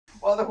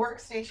While the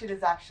workstation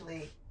is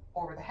actually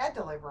over the head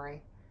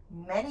delivery,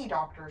 many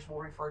doctors will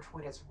refer to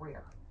it as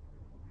rear.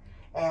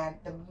 And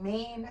the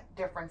main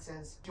difference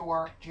is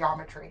your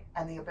geometry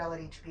and the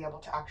ability to be able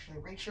to actually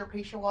reach your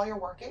patient while you're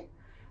working,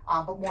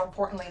 but more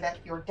importantly, that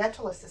your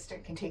dental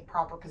assistant can take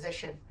proper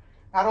position,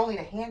 not only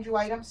to hand you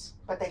items,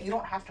 but that you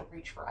don't have to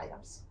reach for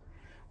items.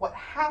 What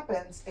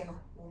happens in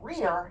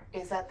rear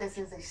is that this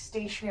is a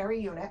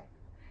stationary unit.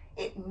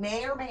 It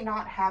may or may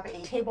not have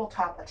a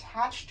tabletop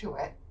attached to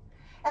it,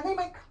 and they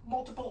make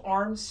multiple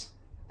arms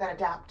that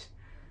adapt.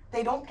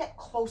 They don't get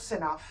close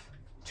enough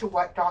to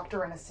what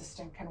doctor and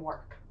assistant can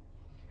work.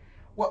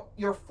 What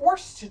you're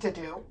forced to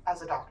do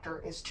as a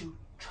doctor is to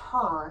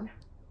turn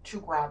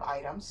to grab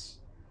items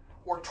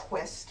or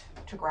twist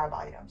to grab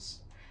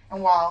items.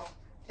 And while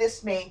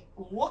this may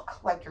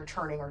look like you're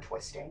turning or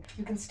twisting,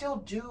 you can still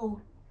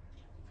do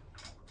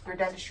your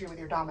dentistry with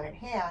your dominant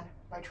hand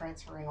by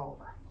transferring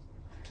over.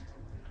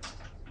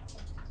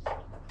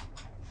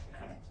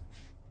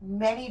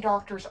 Many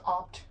doctors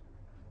opt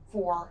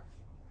for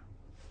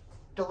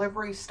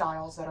delivery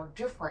styles that are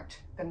different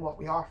than what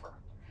we offer,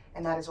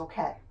 and that is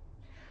okay.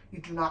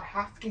 You do not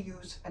have to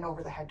use an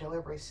over-the-head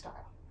delivery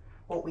style.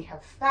 What we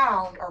have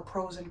found are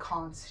pros and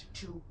cons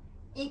to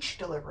each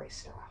delivery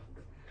style.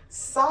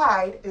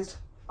 Side is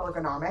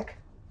ergonomic,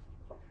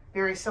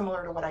 very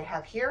similar to what I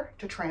have here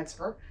to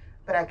transfer,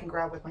 but I can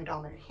grab with my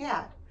dominant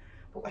hand.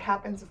 But what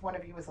happens if one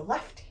of you is a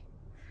lefty?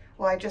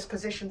 Well, I just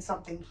positioned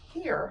something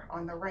here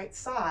on the right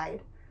side.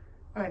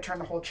 I'm going to turn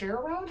the whole chair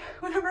around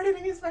when I'm ready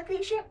to use my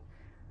patient.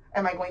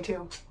 Am I going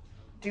to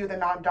do the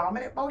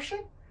non-dominant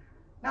motion?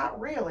 Not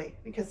really,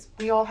 because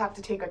we all have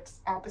to take an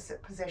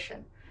opposite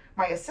position.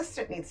 My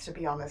assistant needs to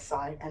be on this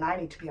side and I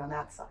need to be on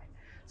that side.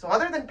 So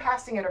other than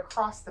passing it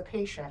across the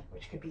patient,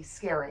 which could be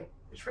scary,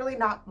 there's really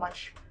not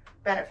much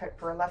benefit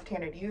for a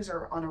left-handed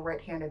user on a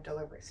right-handed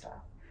delivery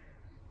style.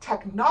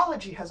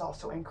 Technology has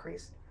also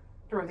increased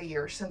through the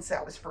years since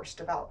that was first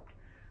developed.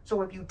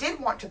 So if you did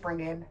want to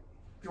bring in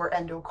your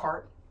endo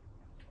cart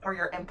or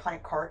your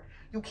implant cart,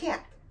 you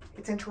can't.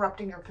 It's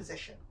interrupting your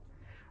position.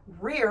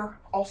 Rear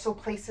also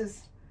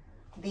places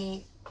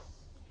the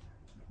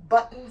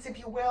buttons, if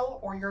you will,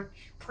 or your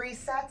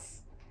presets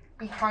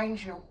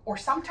behind you, or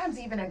sometimes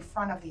even in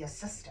front of the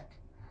assistant.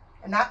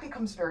 And that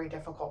becomes very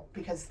difficult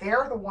because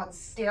they're the ones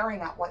staring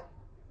at what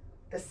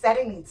the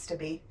setting needs to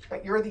be,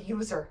 but you're the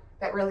user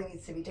that really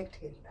needs to be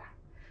dictating that.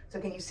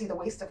 So can you see the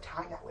waste of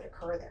time that would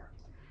occur there?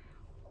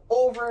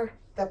 Over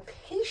the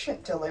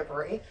patient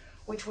delivery,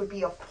 which would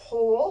be a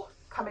pole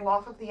coming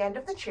off of the end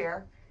of the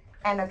chair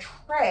and a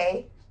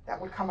tray that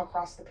would come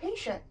across the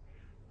patient,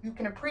 you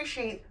can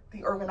appreciate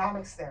the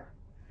ergonomics there.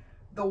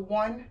 The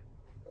one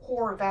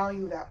core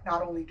value that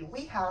not only do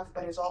we have,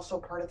 but is also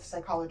part of the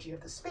psychology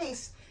of the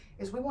space,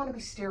 is we want to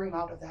be staring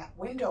out of that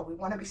window. We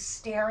want to be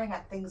staring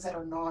at things that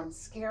are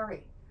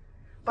non-scary.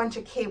 A bunch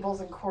of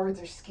cables and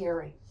cords are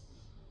scary.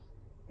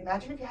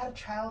 Imagine if you had a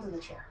child in the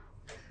chair.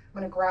 I'm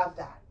going to grab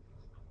that.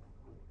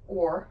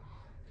 Or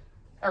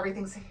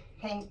everything's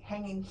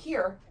hanging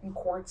here in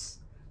cords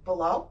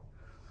below,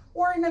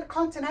 or in a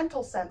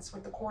continental sense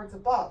with the cords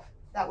above.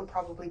 That would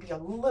probably be a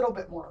little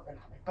bit more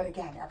ergonomic. But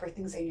again,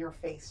 everything's in your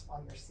face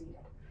while you're seated.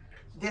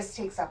 This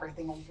takes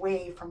everything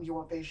away from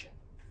your vision.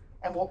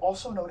 And we'll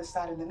also notice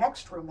that in the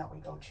next room that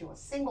we go to, a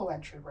single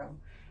entry room,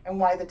 and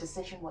why the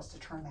decision was to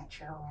turn that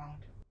chair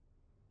around.